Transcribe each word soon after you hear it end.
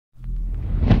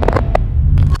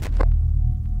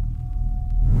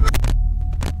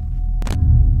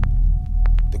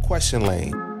Question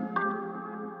Lane.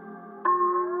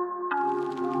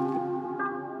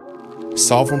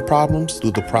 Solving problems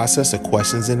through the process of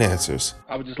questions and answers.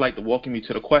 I would just like to welcome you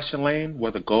to the Question Lane,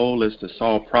 where the goal is to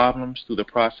solve problems through the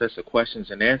process of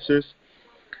questions and answers.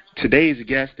 Today's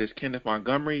guest is Kenneth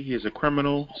Montgomery. He is a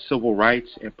criminal, civil rights,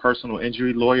 and personal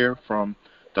injury lawyer from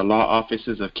the law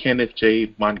offices of Kenneth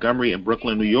J. Montgomery in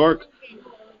Brooklyn, New York.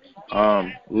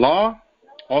 Law,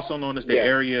 also known as the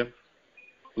area,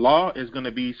 law is going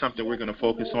to be something we're going to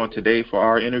focus on today for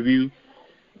our interview.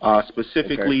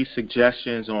 Specifically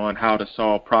suggestions on how to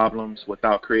solve problems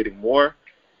without creating more.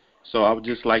 So I would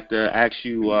just like to ask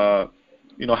you,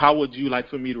 how would you like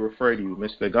for me to refer to you,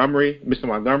 Mr.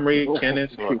 Montgomery,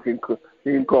 Kenneth? Or? You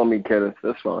can call me Kenneth.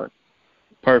 That's fine.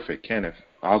 Perfect, Kenneth.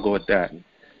 I'll go with that.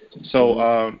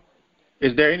 So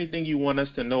is there anything you want us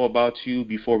to know about you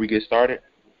before we get started?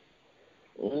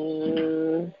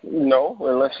 No,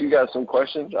 unless you got some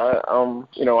questions.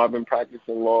 I've been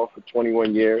practicing law for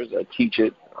 21 years. I teach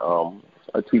it.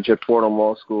 I teach at Fordham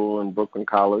Law School and Brooklyn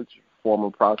College. Former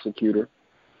prosecutor.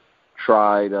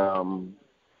 Tried a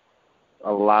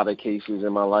lot of cases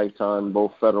in my lifetime,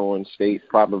 both federal and state,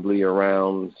 probably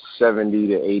around 70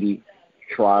 to 80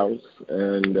 trials.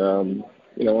 And,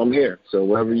 I'm here. So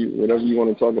whatever you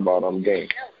want to talk about, I'm game.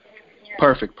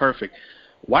 Perfect.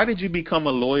 Why did you become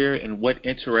a lawyer, and what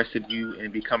interested you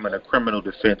in becoming a criminal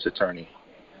defense attorney?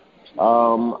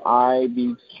 I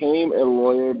became a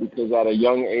lawyer because at a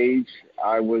young age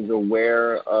I was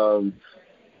aware of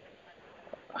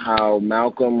how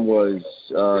Malcolm was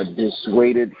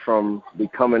dissuaded from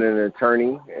becoming an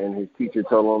attorney, and his teacher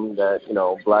told him that,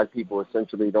 black people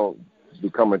essentially don't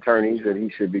become attorneys, that he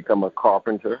should become a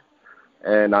carpenter.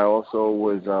 And I also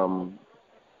was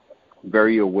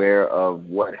very aware of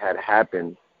what had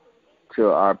happened to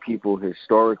our people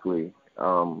historically.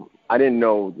 I didn't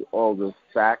know all the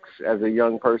facts as a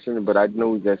young person, but I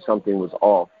knew that something was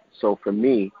off. So for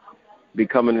me,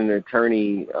 becoming an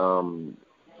attorney,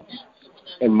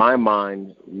 in my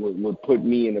mind, would put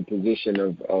me in a position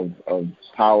of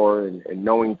power and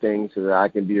knowing things so that I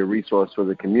can be a resource for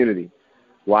the community.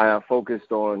 Why I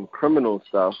focused on criminal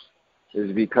stuff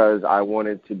is because I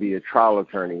wanted to be a trial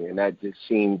attorney, and that just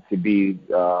seemed to be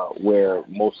where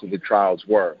most of the trials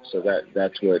were. So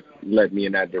that's what led me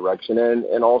in that direction.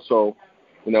 And also,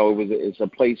 it's a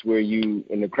place where you,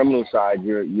 in the criminal side,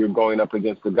 you're going up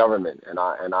against the government, and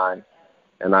I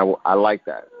like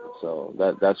that. So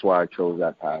that's why I chose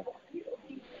that path.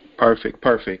 Perfect.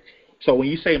 So when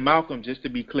you say Malcolm, just to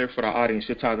be clear for the audience,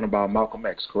 you're talking about Malcolm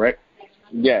X, correct?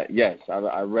 Yeah, yes.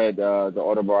 I read the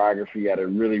autobiography at a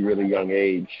really, really young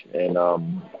age, and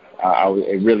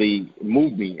it really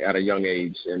moved me at a young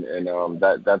age, and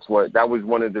that was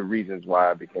one of the reasons why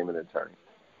I became an attorney.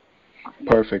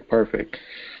 Perfect.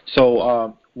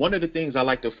 So one of the things I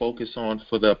like to focus on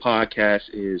for the podcast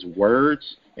is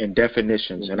words and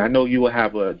definitions, and I know you will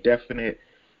have a definite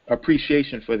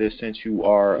appreciation for this since you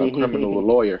are a criminal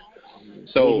lawyer.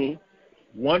 So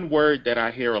one word that I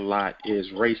hear a lot is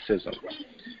racism.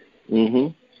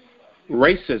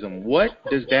 Racism, what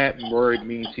does that word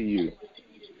mean to you?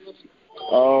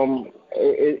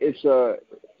 It's a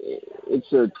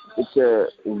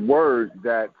word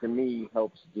that to me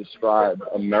helps describe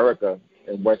America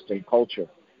and Western culture.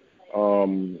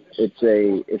 It's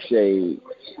a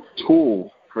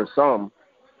tool for some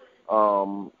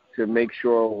to make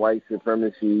sure white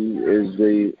supremacy is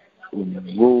the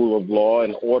rule of law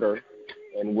and order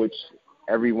in which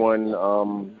everyone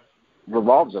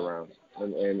revolves around,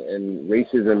 and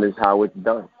racism is how it's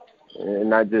done, and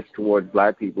not just towards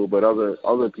black people, but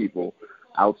other people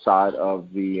outside of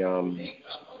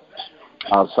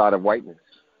whiteness.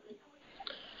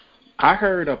 I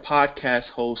heard a podcast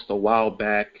host a while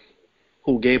back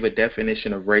who gave a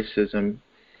definition of racism,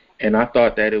 and I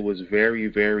thought that it was very,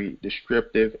 very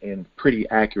descriptive and pretty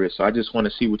accurate. So I just want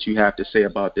to see what you have to say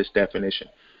about this definition.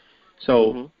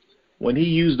 So when he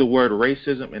used the word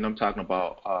racism, and I'm talking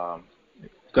about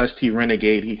Gus T.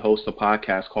 Renegade, he hosts a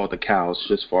podcast called The Cows,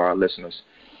 just for our listeners.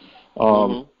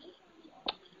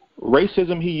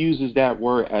 Racism, he uses that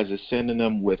word as a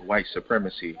synonym with white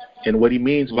supremacy. And what he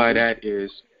means by that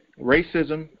is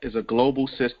racism is a global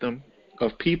system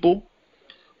of people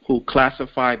who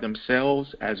classify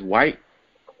themselves as white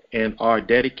and are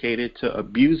dedicated to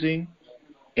abusing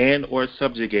and or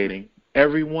subjugating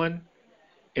everyone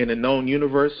in a known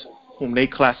universe whom they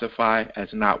classify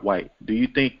as not white. Do you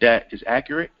think that is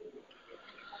accurate?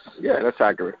 Yeah, that's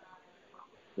accurate.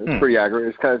 It's pretty accurate.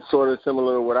 It's kind of sort of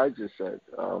similar to what I just said.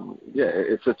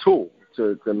 It's a tool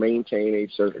to maintain a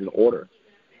certain order.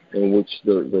 in which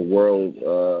the world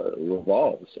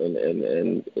revolves,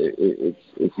 and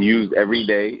it's used every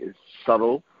day. It's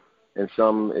subtle in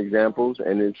some examples,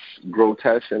 and it's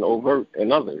grotesque and overt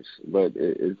in others. But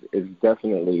it's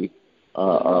definitely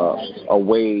a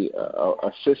way,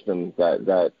 a system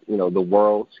that the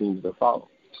world seems to follow.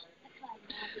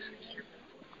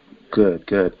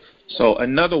 Good. So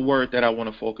another word that I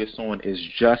want to focus on is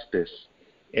justice.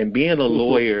 And being a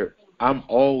lawyer, I'm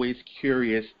always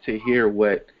curious to hear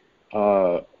what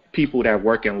people that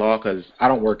work in law, because I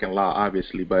don't work in law,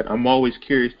 obviously, but I'm always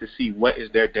curious to see what is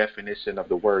their definition of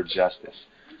the word justice.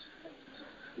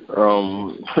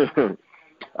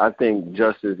 I think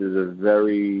justice is a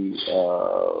very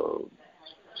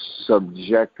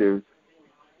subjective,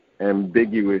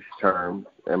 ambiguous term,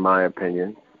 in my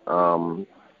opinion.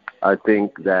 I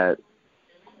think that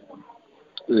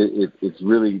it's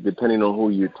really, depending on who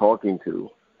you're talking to,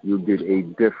 you get a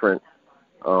different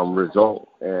result.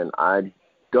 And I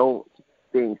don't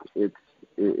think it's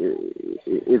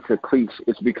a cliche.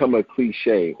 It's become a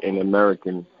cliche in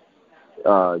American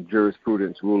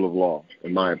jurisprudence, rule of law,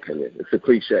 in my opinion. It's a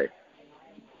cliche.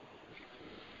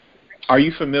 Are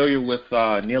you familiar with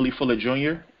Neely Fuller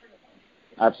Jr.?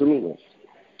 Absolutely.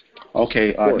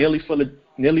 Okay,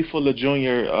 Neely Fuller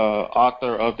Jr.,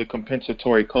 author of the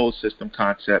compensatory code system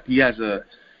concept, he has a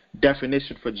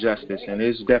definition for justice, and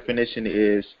his definition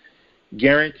is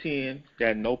guaranteeing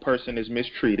that no person is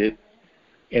mistreated,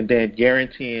 and then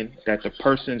guaranteeing that the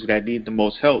persons that need the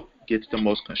most help gets the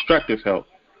most constructive help.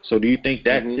 So do you think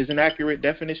that is an accurate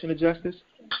definition of justice?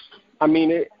 I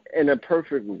mean, in a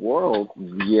perfect world,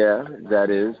 yeah, that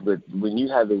is. But when you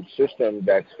have a system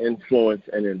that's influenced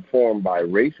and informed by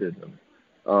racism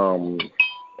and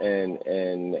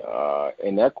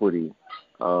inequity,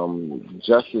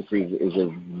 justice is a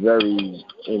very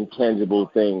intangible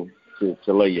thing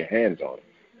to lay your hands on.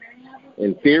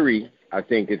 In theory, I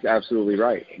think it's absolutely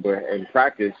right, but in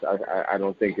practice, I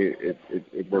don't think it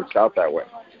works out that way.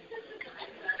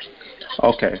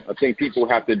 Okay. I think people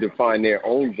have to define their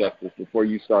own justice before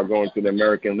you start going through the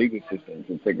American legal system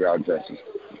to figure out justice.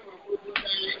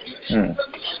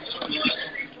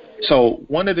 So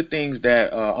one of the things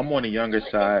that I'm on the younger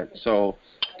side, so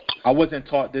I wasn't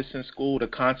taught this in school, the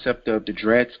concept of the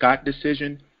Dred Scott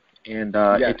decision, and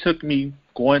It took me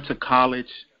going to college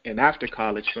and after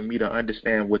college for me to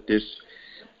understand what this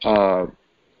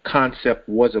concept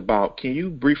was about. Can you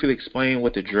briefly explain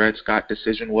what the Dred Scott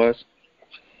decision was?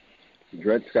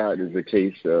 Dred Scott is the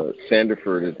case.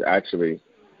 Sandford is actually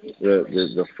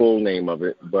the full name of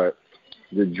it, but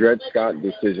the Dred Scott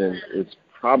decision is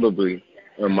probably,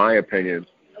 in my opinion,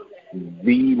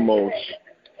 the most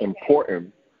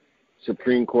important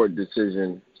Supreme Court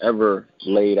decision ever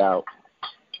laid out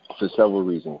for several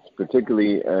reasons,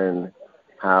 particularly in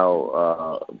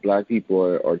how black people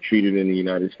are treated in the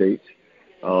United States.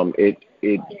 It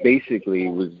basically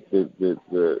was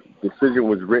the decision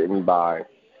was written by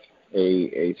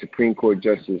a Supreme Court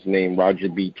justice named Roger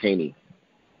B. Tanney,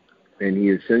 and he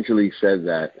essentially said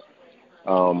that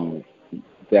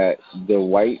that the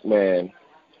white man,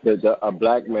 a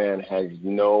black man has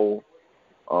no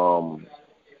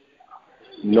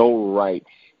rights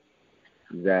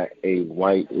that a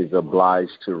white is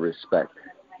obliged to respect.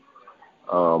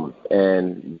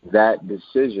 And that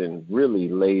decision really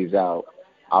lays out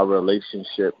our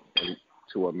relationship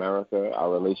to America,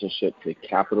 our relationship to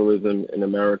capitalism in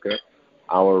America,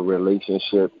 our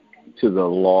relationship to the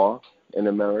law in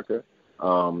America,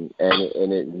 and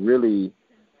it really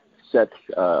sets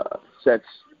a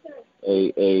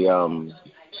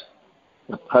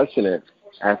precedent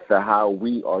as to how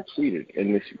we are treated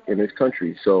in this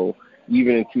country. So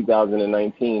even in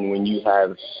 2019, when you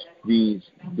have these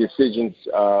decisions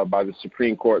by the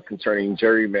Supreme Court concerning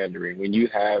gerrymandering, when you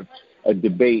have a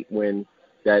debate when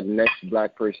that next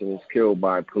black person is killed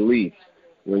by police,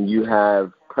 when you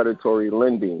have predatory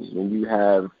lending, when you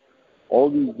have all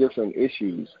these different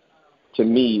issues, to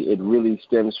me, it really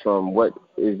stems from what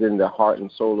is in the heart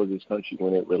and soul of this country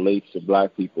when it relates to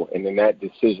black people. And in that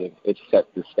decision, it set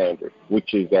the standard,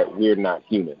 which is that we're not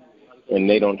human, and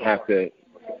they don't have to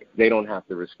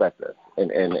respect us.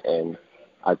 And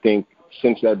I think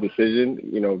since that decision,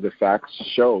 the facts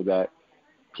show that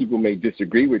people may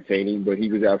disagree with Tanney, but he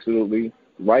was absolutely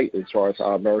right as far as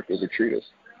how America would treat us.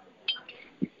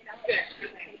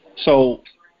 So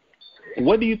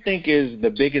what do you think is the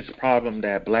biggest problem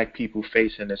that black people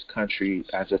face in this country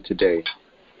as of today?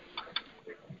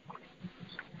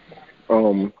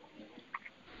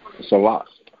 It's a lot.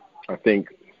 I think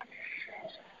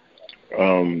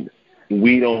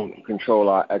we don't control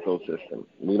our ecosystem.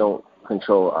 We don't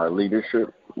control our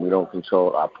leadership. We don't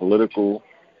control our political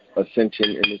ascension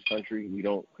in this country. We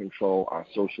don't control our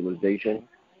socialization,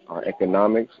 our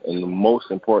economics, and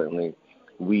most importantly,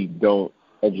 we don't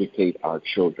educate our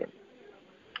children.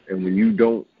 And when you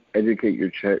don't educate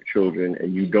your children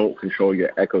and you don't control your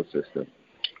ecosystem,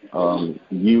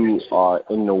 you are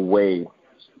in the way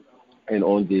and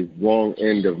on the wrong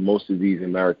end of most of these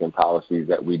American policies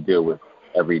that we deal with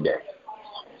every day.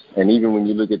 And even when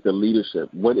you look at the leadership,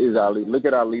 look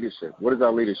at our leadership. What is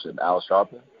our leadership? Al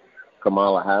Sharpton,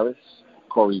 Kamala Harris,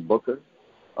 Cory Booker,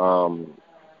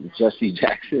 Jesse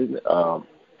Jackson.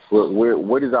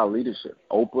 What is our leadership?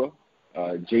 Oprah,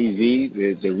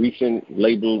 Jay-Z, the recent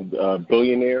labeled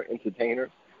billionaire entertainer,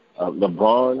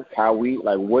 LeBron, Kyrie.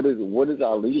 Like, what is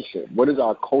our leadership? What is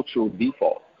our cultural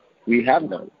default? We have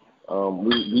none.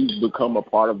 We've become a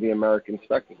part of the American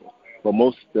spectacle. But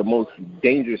the most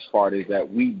dangerous part is that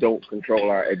we don't control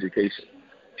our education.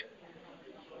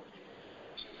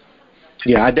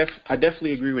 Yeah, I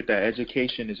definitely agree with that.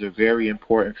 Education is a very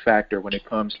important factor when it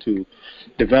comes to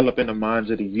developing the minds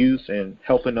of the youth and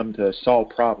helping them to solve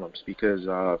problems. Because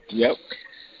I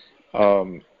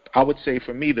would say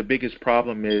for me the biggest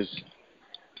problem is,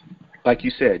 like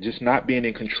you said, just not being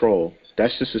in control.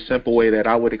 That's just a simple way that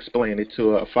I would explain it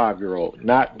to a 5-year-old.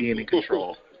 Not being in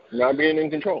control. Not being in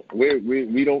control.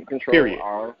 We don't control Period.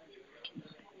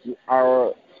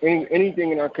 our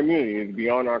anything in our community is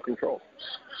beyond our control.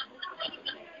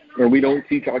 And we don't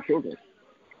teach our children.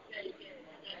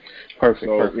 Perfect.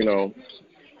 So, perfect.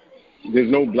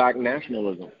 There's no black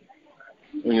nationalism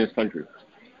in this country.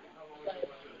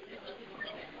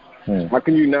 How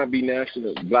can you not be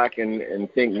black and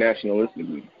think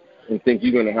nationalistically and think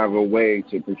you're going to have a way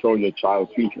to control your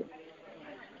child's future?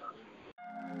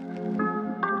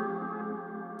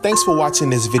 Thanks for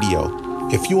watching this video.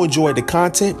 If you enjoyed the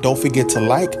content, don't forget to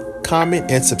like,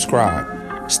 comment, and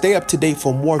subscribe. Stay up to date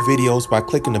for more videos by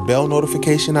clicking the bell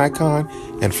notification icon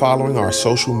and following our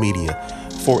social media.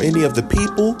 For any of the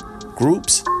people,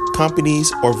 groups,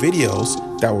 companies, or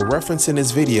videos that were referenced in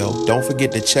this video, don't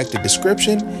forget to check the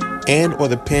description and or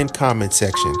the pinned comment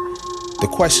section. The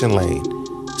Question Lane,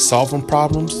 solving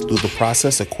problems through the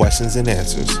process of questions and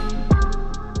answers.